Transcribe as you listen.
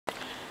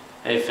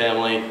Hey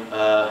family,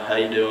 how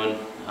you doing?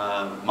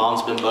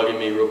 Mom's been bugging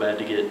me real bad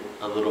to get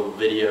a little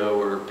video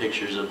or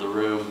pictures of the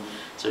room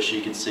so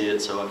she could see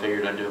it, so I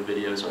figured I'd do a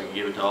video so I could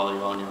give it to all of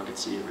y'all and y'all could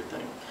see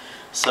everything.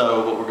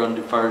 So what we're going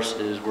to do first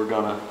is we're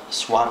going to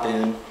swap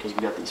in, because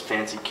we got these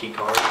fancy key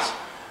cards,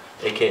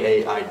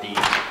 aka ID.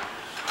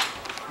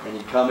 And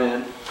you come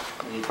in,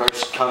 when you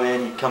first come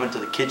in, you come into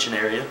the kitchen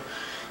area.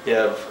 You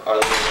have our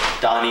little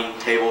dining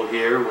table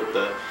here with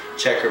the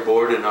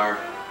checkerboard and our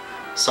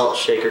salt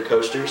shaker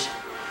coasters.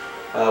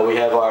 We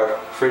have our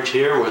fridge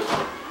here with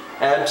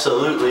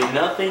absolutely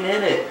nothing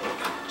in it.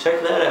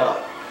 Check that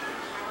out.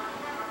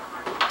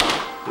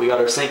 We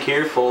got our sink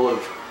here full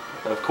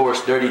of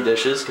course, dirty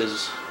dishes,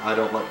 because I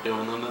don't like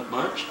doing them that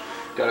much.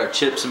 Got our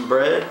chips and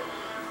bread.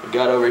 We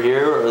got over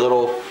here our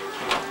little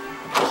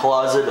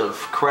closet of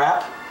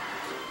crap.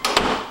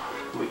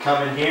 We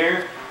come in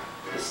here.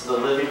 This is the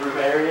living room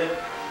area.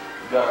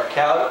 We got our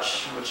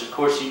couch, which of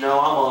course you know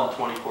I'm on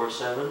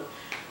 24/7.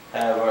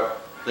 Have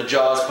the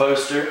Jaws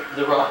poster,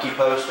 the Rocky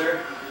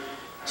poster,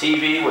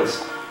 TV with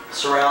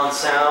surround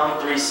sound,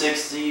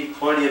 360,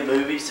 plenty of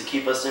movies to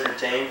keep us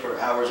entertained for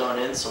hours on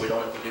end so we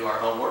don't have to do our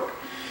homework.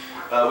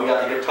 We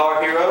got the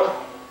Guitar Hero,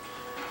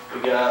 we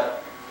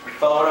got the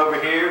phone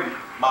over here,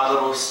 my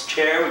little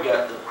chair, we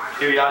got the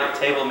periodic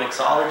table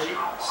mixology,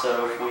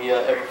 so if we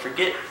ever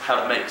forget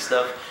how to make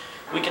stuff,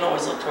 we can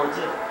always look towards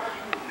it.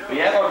 We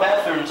have our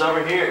bathrooms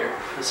over here.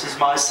 This is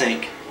my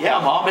sink. Yeah,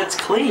 Mom, it's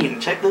clean.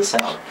 Check this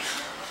out.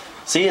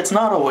 See, it's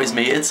not always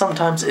me, it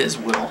sometimes is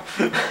Will.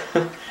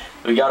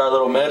 We got our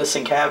little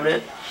medicine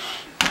cabinet.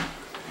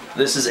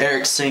 This is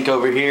Eric's sink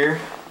over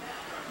here.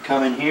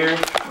 Come in here.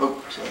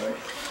 Oh, sorry.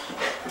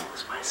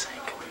 It's my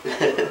sink.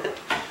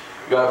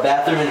 We got a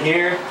bathroom in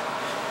here.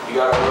 We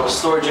got our little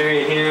storage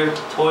area here,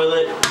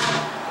 toilet.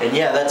 And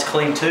yeah, that's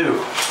clean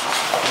too.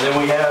 And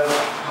then we have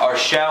our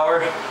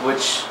shower,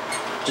 which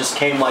just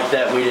came like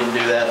that. We didn't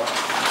do that.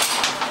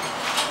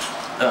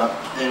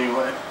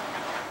 Anyway.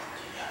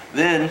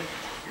 Then,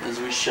 as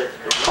we shut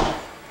the door,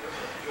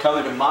 come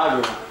into my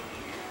room,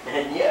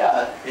 and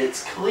yeah,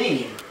 it's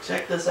clean.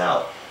 Check this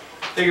out.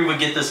 Figured we'd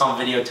get this on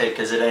videotape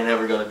because it ain't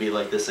ever gonna be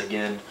like this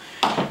again.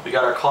 We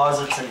got our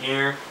closets in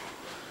here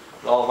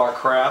with all of our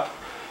crap.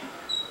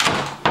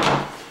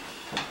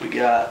 We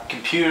got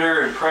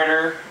computer and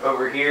printer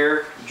over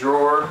here,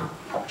 drawer,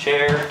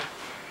 chair,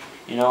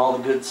 you know, all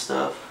the good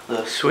stuff.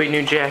 The sweet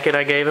new jacket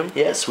I gave him.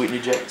 Yeah, sweet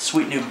new jacket,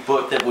 sweet new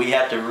book that we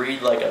have to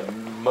read like a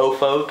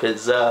mofo,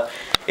 because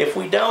if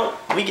we don't,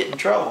 we get in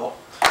trouble.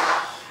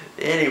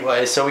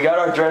 Anyway, so we got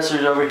our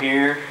dressers over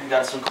here. We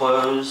got some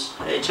clothes.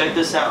 Hey, check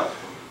this out.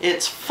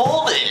 It's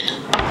folded.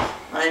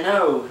 I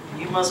know.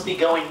 You must be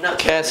going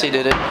nuts. Cassie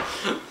did it.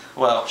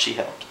 Well, she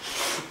helped.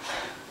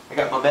 I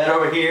got my bed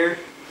over here.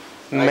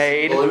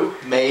 Made. Nice blue.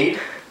 Made.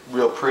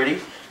 Real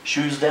pretty.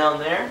 Shoes down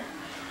there.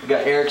 We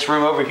got Eric's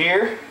room over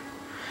here.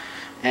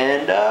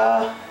 And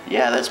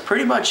yeah, that's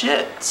pretty much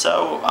it.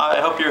 So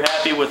I hope you're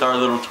happy with our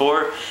little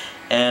tour.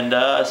 And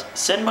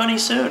send money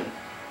soon.